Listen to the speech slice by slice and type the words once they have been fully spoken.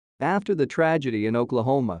After the tragedy in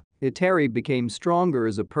Oklahoma, Eteri became stronger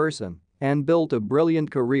as a person and built a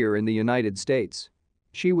brilliant career in the United States.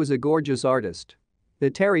 She was a gorgeous artist.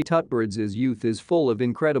 Eteri Tutberidze's youth is full of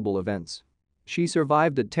incredible events. She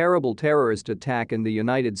survived a terrible terrorist attack in the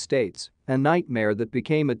United States, a nightmare that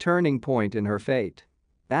became a turning point in her fate.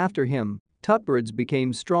 After him, Tutberidze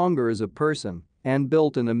became stronger as a person and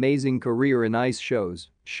built an amazing career in ice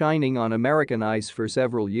shows, shining on American ice for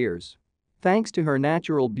several years. Thanks to her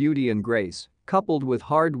natural beauty and grace, coupled with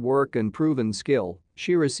hard work and proven skill,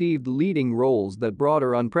 she received leading roles that brought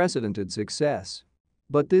her unprecedented success.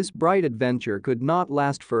 But this bright adventure could not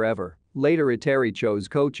last forever. Later Eteri chose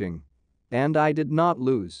coaching. And I did not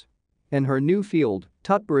lose. In her new field,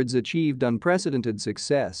 Tutberidze achieved unprecedented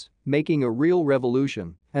success, making a real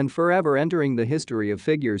revolution and forever entering the history of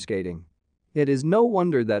figure skating. It is no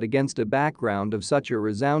wonder that against a background of such a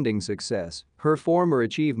resounding success, her former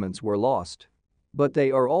achievements were lost. But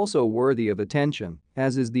they are also worthy of attention,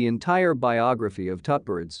 as is the entire biography of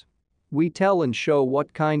Tutberidze. We tell and show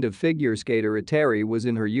what kind of figure skater Eteri was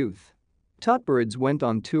in her youth. Tutberidze went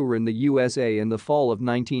on tour in the USA in the fall of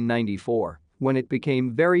 1994, when it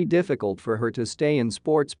became very difficult for her to stay in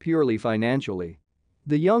sports purely financially.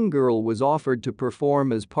 The young girl was offered to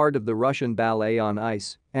perform as part of the Russian ballet on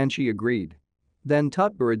ice, and she agreed. Then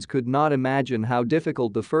Tutberidze could not imagine how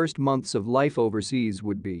difficult the first months of life overseas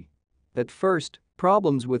would be. At first,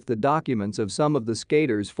 problems with the documents of some of the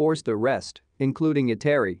skaters forced the rest, including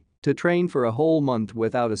Eteri, to train for a whole month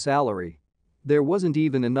without a salary. There wasn't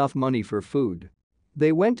even enough money for food.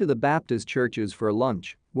 They went to the Baptist churches for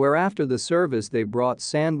lunch, where after the service they brought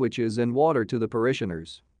sandwiches and water to the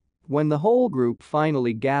parishioners. When the whole group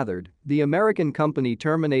finally gathered, the American company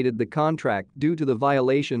terminated the contract due to the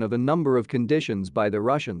violation of a number of conditions by the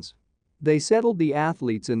Russians. They settled the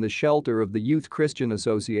athletes in the shelter of the Youth Christian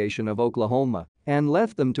Association of Oklahoma and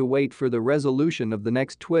left them to wait for the resolution of the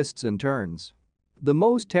next twists and turns. The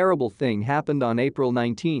most terrible thing happened on April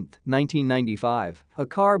 19, 1995. A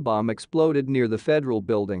car bomb exploded near the federal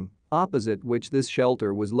building, opposite which this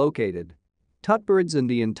shelter was located. Tutberidze and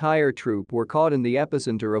the entire troop were caught in the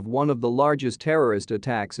epicenter of one of the largest terrorist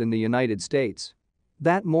attacks in the United States.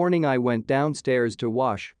 That morning I went downstairs to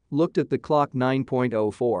wash, looked at the clock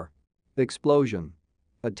 9:04. Explosion.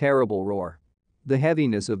 A terrible roar. The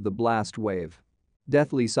heaviness of the blast wave.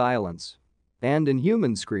 Deathly silence. And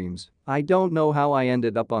inhuman screams. I don't know how I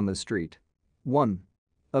ended up on the street. 1.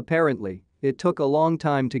 Apparently, it took a long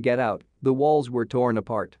time to get out, the walls were torn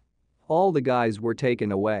apart. All the guys were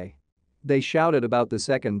taken away. They shouted about the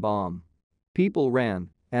second bomb. People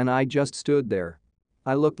ran, and I just stood there.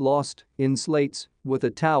 I looked lost, in slates, with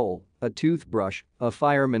a towel, a toothbrush. A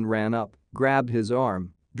fireman ran up, grabbed his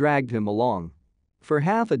arm, dragged him along. For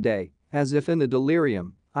half a day, as if in a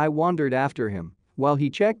delirium, I wandered after him. While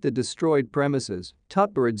he checked the destroyed premises,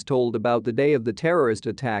 Tutberidze told about the day of the terrorist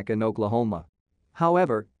attack in Oklahoma.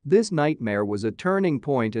 However, this nightmare was a turning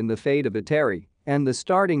point in the fate of Eteri and the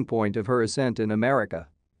starting point of her ascent in America.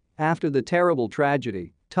 After the terrible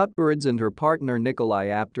tragedy, Tutberidze and her partner Nikolai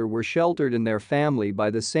Apter were sheltered in their family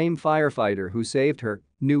by the same firefighter who saved her,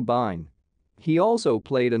 Bain. He also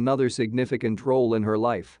played another significant role in her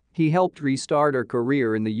life. He helped restart her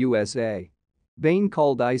career in the USA. Bain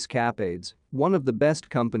called Ice Capades, one of the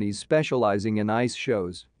best companies specializing in ice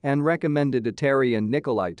shows, and recommended Eteri and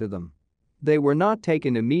Nikolai to them. They were not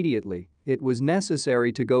taken immediately. It was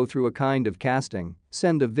necessary to go through a kind of casting,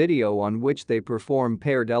 send a video on which they perform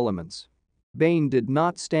paired elements. Bain did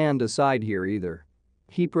not stand aside here either.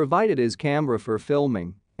 He provided his camera for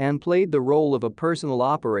filming and played the role of a personal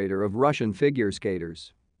operator of Russian figure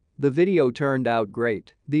skaters. The video turned out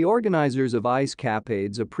great. The organizers of Ice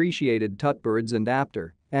Capades appreciated Tutberidze and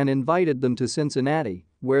Apter and invited them to Cincinnati,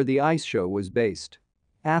 where the ice show was based.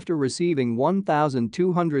 After receiving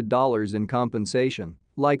 $1,200 in compensation,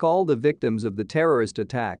 like all the victims of the terrorist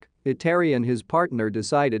attack, Eteri and his partner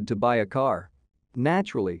decided to buy a car.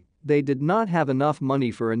 Naturally, they did not have enough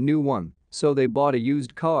money for a new one, so they bought a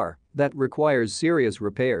used car that requires serious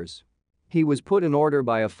repairs. He was put in order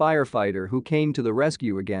by a firefighter who came to the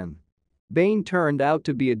rescue again. Bain turned out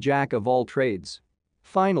to be a jack of all trades.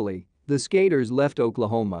 Finally, the skaters left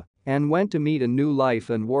Oklahoma and went to meet a new life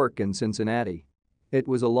and work in Cincinnati. It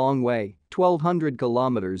was a long way, 1,200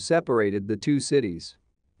 kilometers separated the two cities.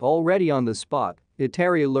 Already on the spot,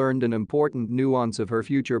 Eteri learned an important nuance of her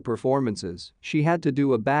future performances. She had to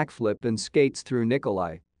do a backflip and skates through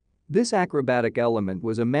Nikolai. This acrobatic element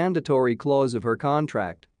was a mandatory clause of her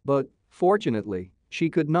contract, but, fortunately, she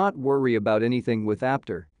could not worry about anything with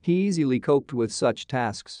Apter. He easily coped with such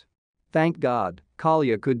tasks. Thank God,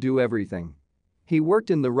 Kamila could do everything. He worked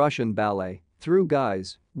in the Russian ballet, threw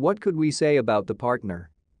guys, What could we say about the partner?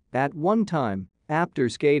 At one time, Apter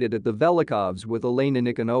skated at the Velikovs with Elena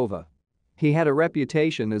Nikonova. He had a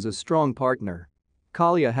reputation as a strong partner.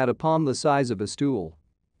 Kamila had a palm the size of a stool.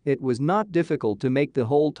 It was not difficult to make the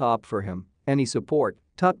whole top for him, any support,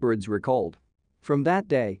 Tutberidze recalled. From that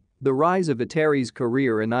day, the rise of Eteri's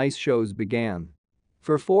career in ice shows began.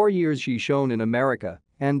 For 4 years she shone in America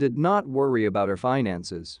and did not worry about her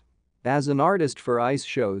finances. As an artist for ice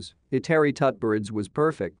shows, Eteri Tutberidze was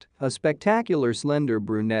perfect. A spectacular slender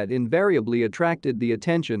brunette invariably attracted the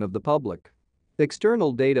attention of the public.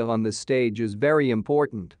 External data on the stage is very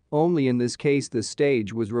important, only in this case the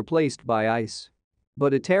stage was replaced by ice.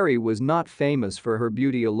 But Eteri was not famous for her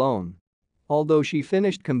beauty alone. Although she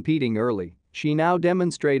finished competing early, she now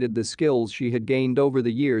demonstrated the skills she had gained over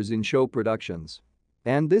the years in show productions.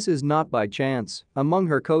 And this is not by chance. Among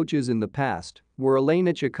her coaches in the past were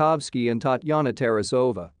Elena Tchaikovsky and Tatyana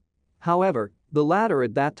Trusova. However, the latter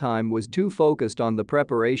at that time was too focused on the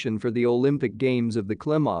preparation for the Olympic Games of the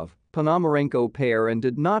Klimov-Ponomarenko pair and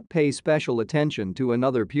did not pay special attention to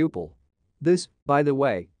another pupil. This, by the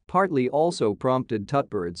way, partly also prompted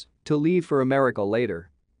Tutberidze to leave for America later.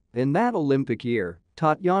 In that Olympic year,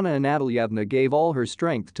 Tatyana Anatolievna gave all her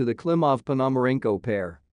strength to the Klimov-Ponomarenko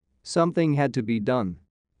pair. Something had to be done.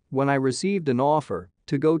 When I received an offer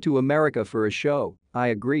to go to America for a show, I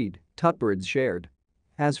agreed, Tutberidze shared.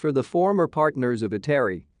 As for the former partners of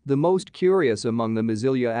Eteri, the most curious among them is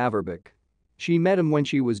Ilya Averbakh. She met him when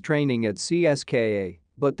she was training at CSKA,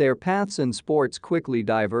 but their paths in sports quickly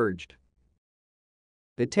diverged.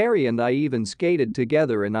 Eteri and I even skated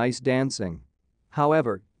together in ice dancing.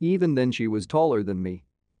 However, even then she was taller than me.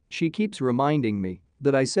 She keeps reminding me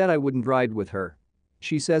that I said I wouldn't ride with her.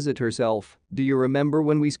 She says it herself, "Do you remember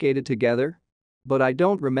when we skated together?" But I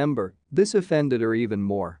don't remember. This offended her even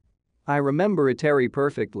more. I remember Eteri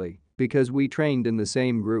perfectly because we trained in the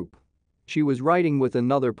same group. She was riding with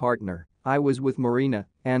another partner, I was with Marina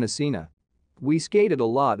Anasina. We skated a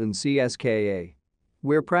lot in CSKA.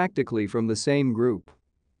 We're practically from the same group.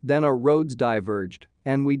 Then our roads diverged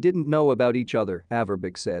and we didn't know about each other,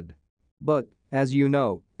 Averbakh said. But, as you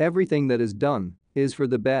know, everything that is done is for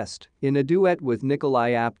the best. In a duet with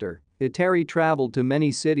Nikolai Apter, Eteri traveled to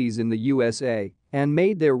many cities in the USA and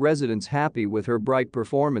made their residents happy with her bright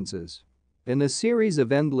performances. In a series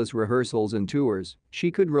of endless rehearsals and tours,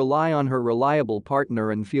 she could rely on her reliable partner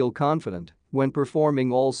and feel confident when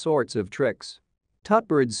performing all sorts of tricks.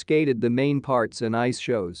 Tutberidze skated the main parts in ice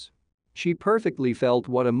shows. She perfectly felt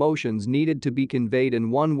what emotions needed to be conveyed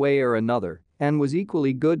in one way or another and was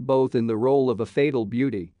equally good both in the role of a fatal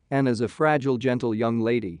beauty and as a fragile gentle young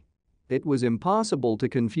lady. It was impossible to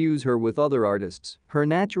confuse her with other artists. Her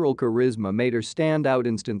natural charisma made her stand out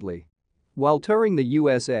instantly. While touring the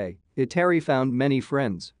USA, Eteri found many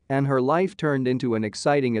friends and her life turned into an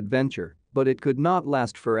exciting adventure, but it could not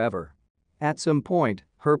last forever. At some point,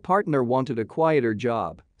 her partner wanted a quieter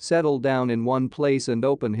job, settle down in one place and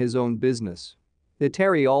open his own business.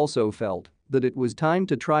 Eteri also felt that it was time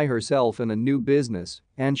to try herself in a new business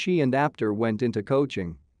and she and Apter went into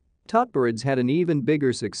coaching. Tutberidze had an even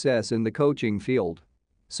bigger success in the coaching field.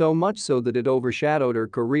 So much so that it overshadowed her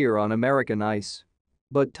career on American ice.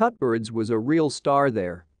 But Tutberidze was a real star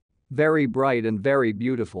there. Very bright and very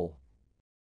beautiful.